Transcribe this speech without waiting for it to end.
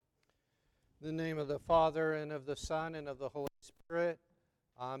In the name of the Father, and of the Son, and of the Holy Spirit.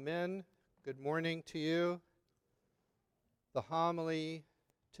 Amen. Good morning to you. The homily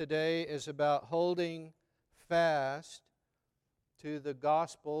today is about holding fast to the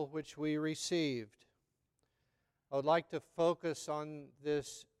gospel which we received. I would like to focus on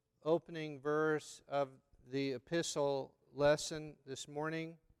this opening verse of the epistle lesson this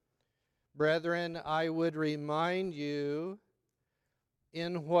morning. Brethren, I would remind you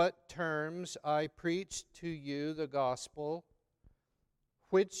in what terms I preached to you the gospel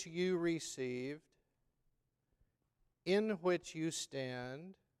which you received, in which you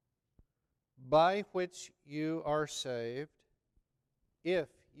stand, by which you are saved, if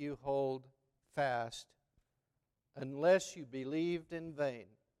you hold fast, unless you believed in vain.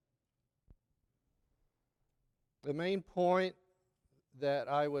 The main point that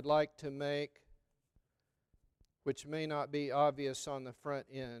I would like to make, which may not be obvious on the front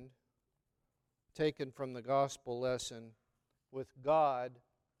end, taken from the gospel lesson, with God,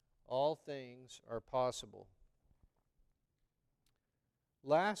 all things are possible.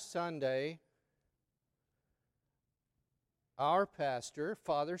 Last Sunday, our pastor,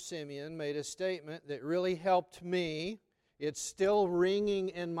 Father Simeon, made a statement that really helped me. It's still ringing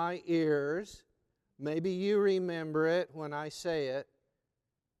in my ears. Maybe you remember it when I say it.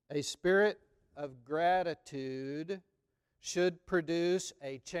 A spirit of gratitude should produce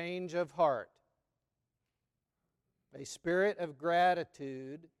a change of heart. A spirit of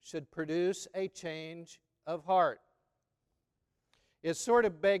gratitude should produce a change of heart. It sort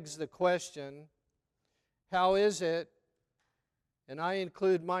of begs the question, how is it, and I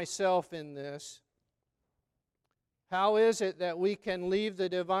include myself in this, how is it that we can leave the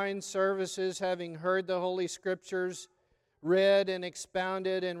divine services having heard the Holy Scriptures read and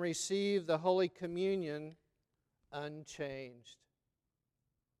expounded and receive the Holy Communion unchanged?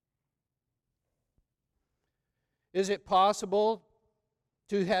 Is it possible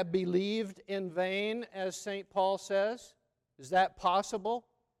to have believed in vain, as St. Paul says? Is that possible?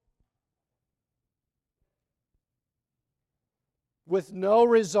 With no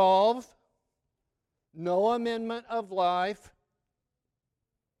resolve, no amendment of life,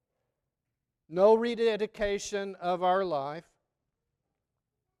 no rededication of our life.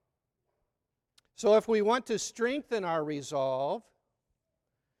 So if we want to strengthen our resolve,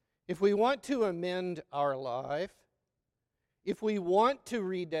 if we want to amend our life, if we want to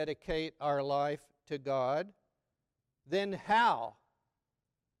rededicate our life to God, then how?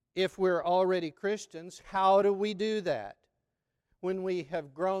 If we're already Christians, how do we do that when we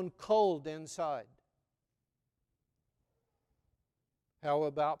have grown cold inside? How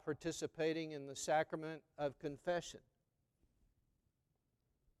about participating in the sacrament of confession?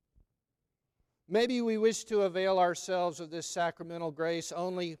 Maybe we wish to avail ourselves of this sacramental grace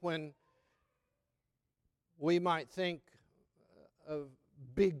only when we might think of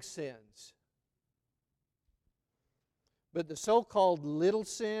big sins. But the so-called little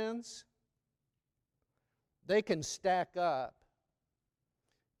sins, they can stack up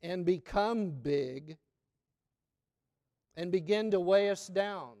and become big and begin to weigh us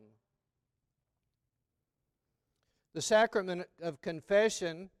down. The sacrament of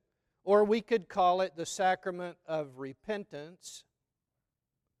confession, or we could call it the sacrament of repentance.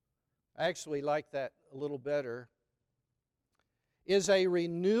 I actually like that a little better. Is a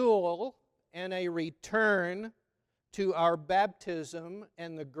renewal and a return to our baptism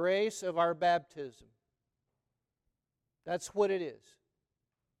and the grace of our baptism. That's what it is.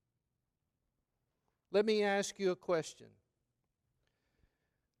 Let me ask you a question.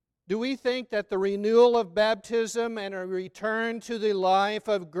 Do we think that the renewal of baptism and a return to the life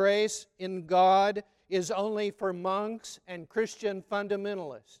of grace in God is only for monks and Christian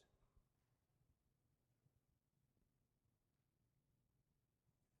fundamentalists?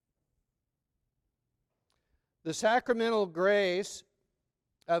 The sacramental grace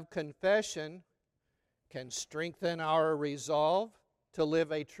of confession can strengthen our resolve to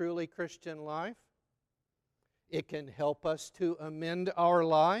live a truly Christian life. It can help us to amend our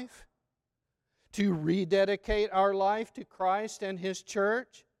life, to rededicate our life to Christ and His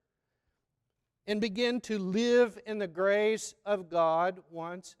church, and begin to live in the grace of God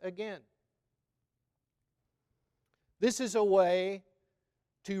once again. This is a way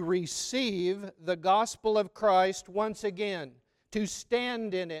to receive the gospel of Christ once again, to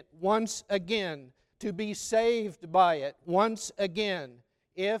stand in it once again, to be saved by it once again,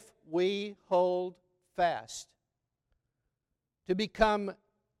 if we hold fast. To become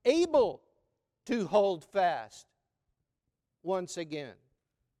able to hold fast once again.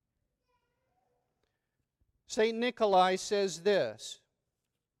 St. Nikolai says this: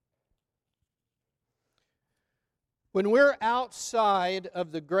 When we're outside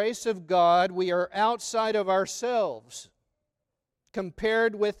of the grace of God, we are outside of ourselves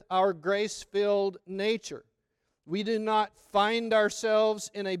compared with our grace-filled nature. We do not find ourselves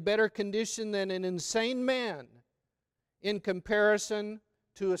in a better condition than an insane man in comparison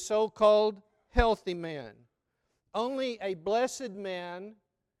to a so-called healthy man. Only a blessed man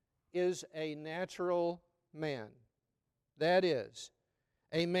is a natural man. That is,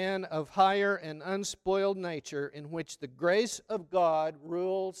 a man of higher and unspoiled nature in which the grace of God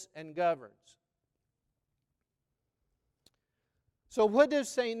rules and governs. So what does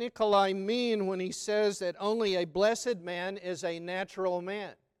St. Nikolai mean when he says that only a blessed man is a natural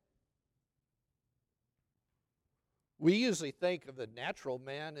man? We usually think of the natural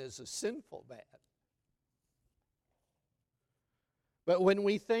man as a sinful man. But when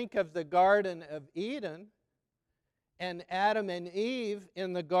we think of the Garden of Eden and Adam and Eve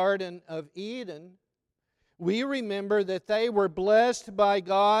in the Garden of Eden, we remember that they were blessed by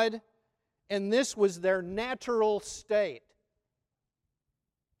God and this was their natural state.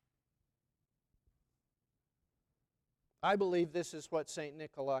 I believe this is what St.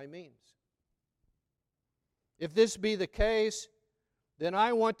 Nikolai means. If this be the case, then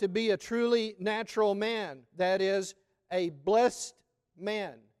I want to be a truly natural man, that is, a blessed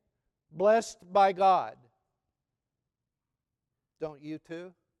man, blessed by God. Don't you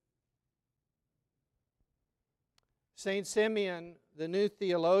too? St. Simeon, the new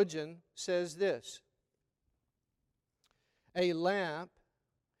theologian, says this: a lamp,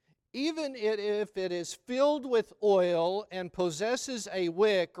 even if it is filled with oil and possesses a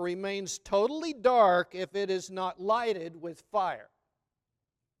wick, remains totally dark if it is not lighted with fire.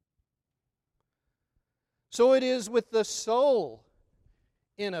 So it is with the soul,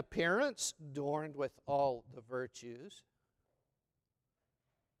 in appearance adorned with all the virtues.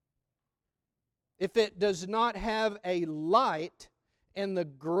 If it does not have a light and the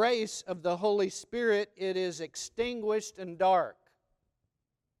grace of the Holy Spirit, it is extinguished and dark.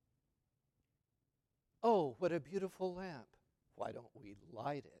 Oh, what a beautiful lamp. Why don't we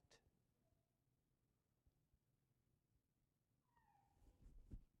light it?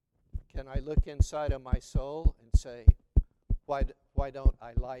 Can I look inside of my soul and say, why don't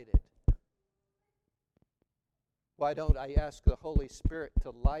I light it? Why don't I ask the Holy Spirit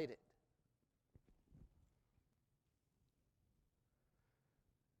to light it?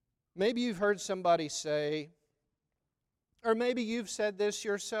 Maybe you've heard somebody say, or maybe you've said this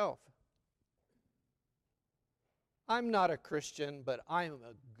yourself, I'm not a Christian, but I'm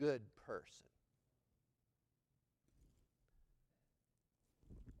a good person.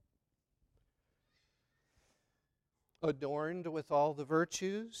 Adorned with all the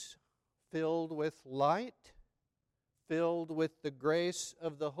virtues, filled with light, filled with the grace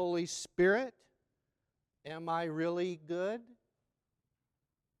of the Holy Spirit. Am I really good?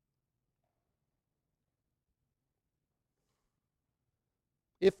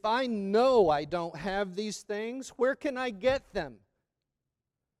 If I know I don't have these things, where can I get them?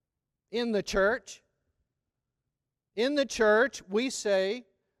 In the church. In the church, we say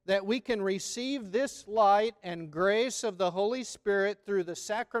that we can receive this light and grace of the Holy Spirit through the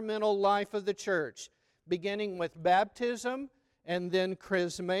sacramental life of the church, beginning with baptism and then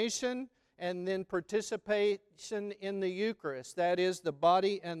chrismation and then participation in the Eucharist, that is, the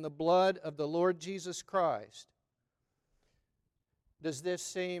body and the blood of the Lord Jesus Christ. Does this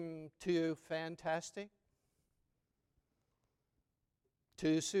seem too fantastic?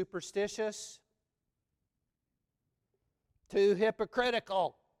 Too superstitious? Too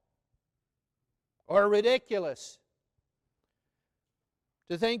hypocritical? Or ridiculous?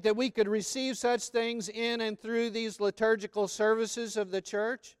 To think that we could receive such things in and through these liturgical services of the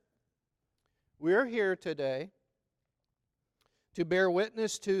church? We're here today to bear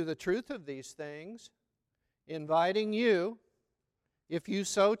witness to the truth of these things, inviting you, if you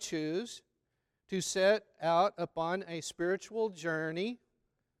so choose, to set out upon a spiritual journey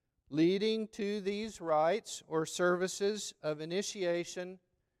leading to these rites or services of initiation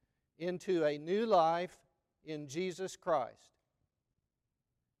into a new life in Jesus Christ.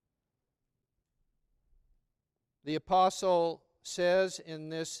 The apostle says in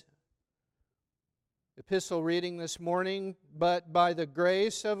this epistle reading this morning, "But by the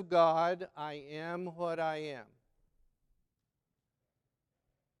grace of God I am what I am."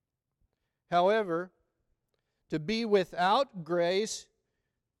 However, to be without grace,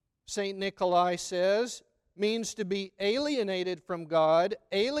 St. Nikolai says, means to be alienated from God,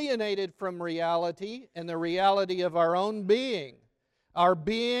 alienated from reality and the reality of our own being. Our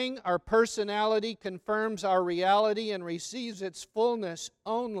being, our personality confirms our reality and receives its fullness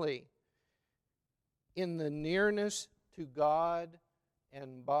only in the nearness to God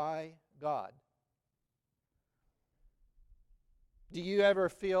and by God? Do you ever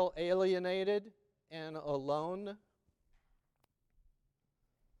feel alienated and alone?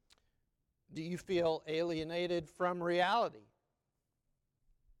 Do you feel alienated from reality?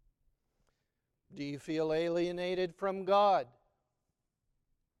 Do you feel alienated from God?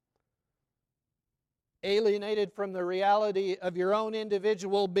 Alienated from the reality of your own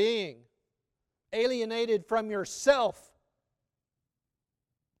individual being? Alienated from yourself?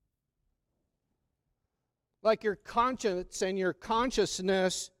 Like your conscience and your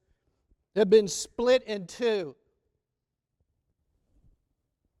consciousness have been split in two.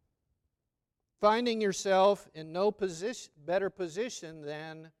 Finding yourself in no better position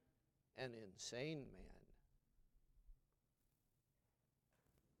than an insane man.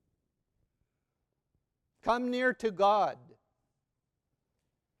 Come near to God.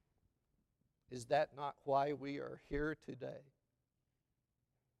 Is that not why we are here today?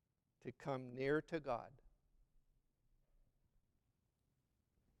 To come near to God.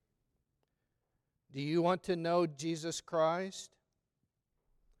 Do you want to know Jesus Christ?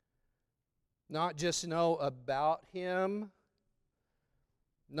 Not just know about Him,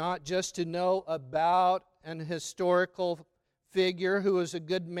 not just to know about an historical figure who was a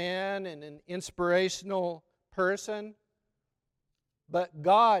good man and an inspirational person, but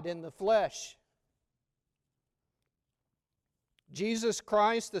God in the flesh. Jesus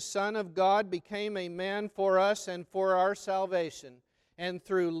Christ, the Son of God, became a man for us and for our salvation. And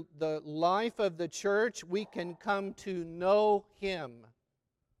through the life of the church, we can come to know Him.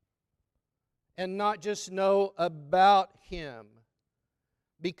 And not just know about Him.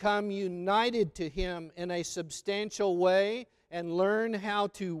 Become united to Him in a substantial way and learn how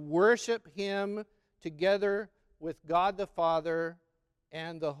to worship Him together with God the Father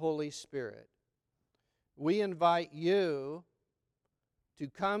and the Holy Spirit. We invite you to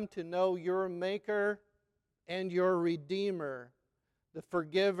come to know your Maker and your Redeemer, the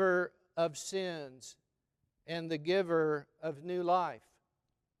forgiver of sins and the giver of new life.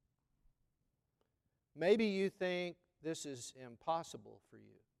 Maybe you think this is impossible for you.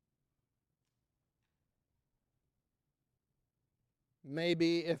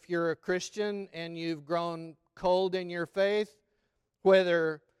 Maybe if you're a Christian and you've grown cold in your faith,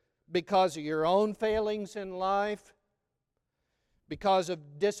 whether because of your own failings in life, because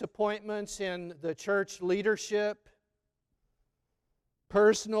of disappointments in the church leadership,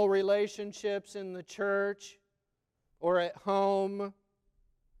 personal relationships in the church or at home.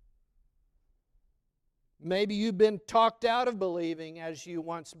 Maybe you've been talked out of believing as you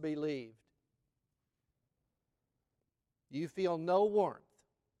once believed. You feel no warmth,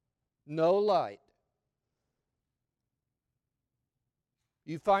 no light.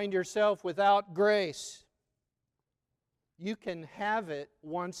 You find yourself without grace. You can have it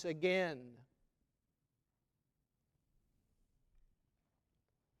once again.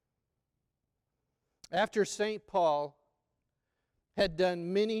 After St. Paul had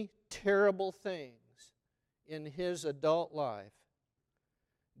done many terrible things in his adult life,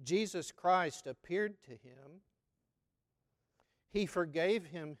 Jesus Christ appeared to him. He forgave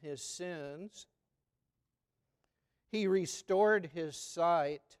him his sins. He restored his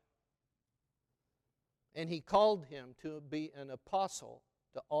sight. And he called him to be an apostle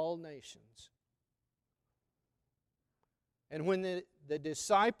to all nations. And when the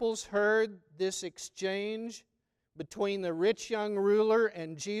disciples heard this exchange between the rich young ruler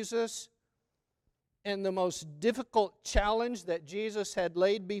and Jesus, and the most difficult challenge that Jesus had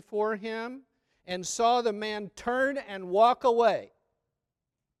laid before him, and saw the man turn and walk away,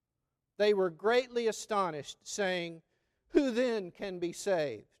 they were greatly astonished, saying, "Who then can be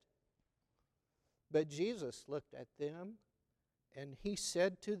saved?" But Jesus looked at them, and He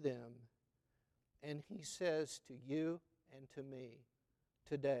said to them, and He says to you and to me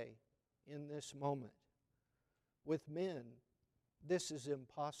today, in this moment, with men, this is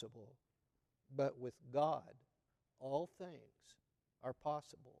impossible, but with God, all things are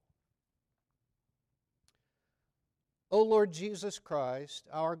possible. O Lord Jesus Christ,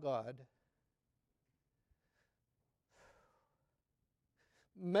 our God,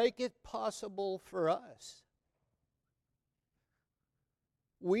 make it possible for us.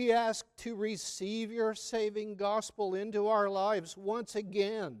 We ask to receive your saving gospel into our lives once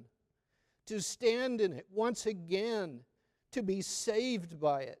again, to stand in it once again, to be saved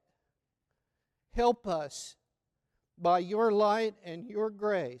by it. Help us by your light and your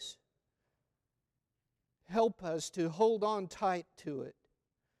grace. Help us to hold on tight to it,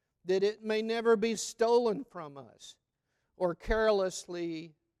 that it may never be stolen from us or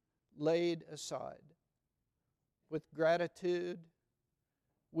carelessly laid aside. With gratitude,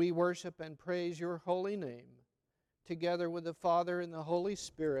 we worship and praise your holy name, together with the Father and the Holy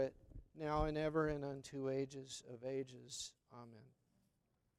Spirit, now and ever and unto ages of ages. Amen.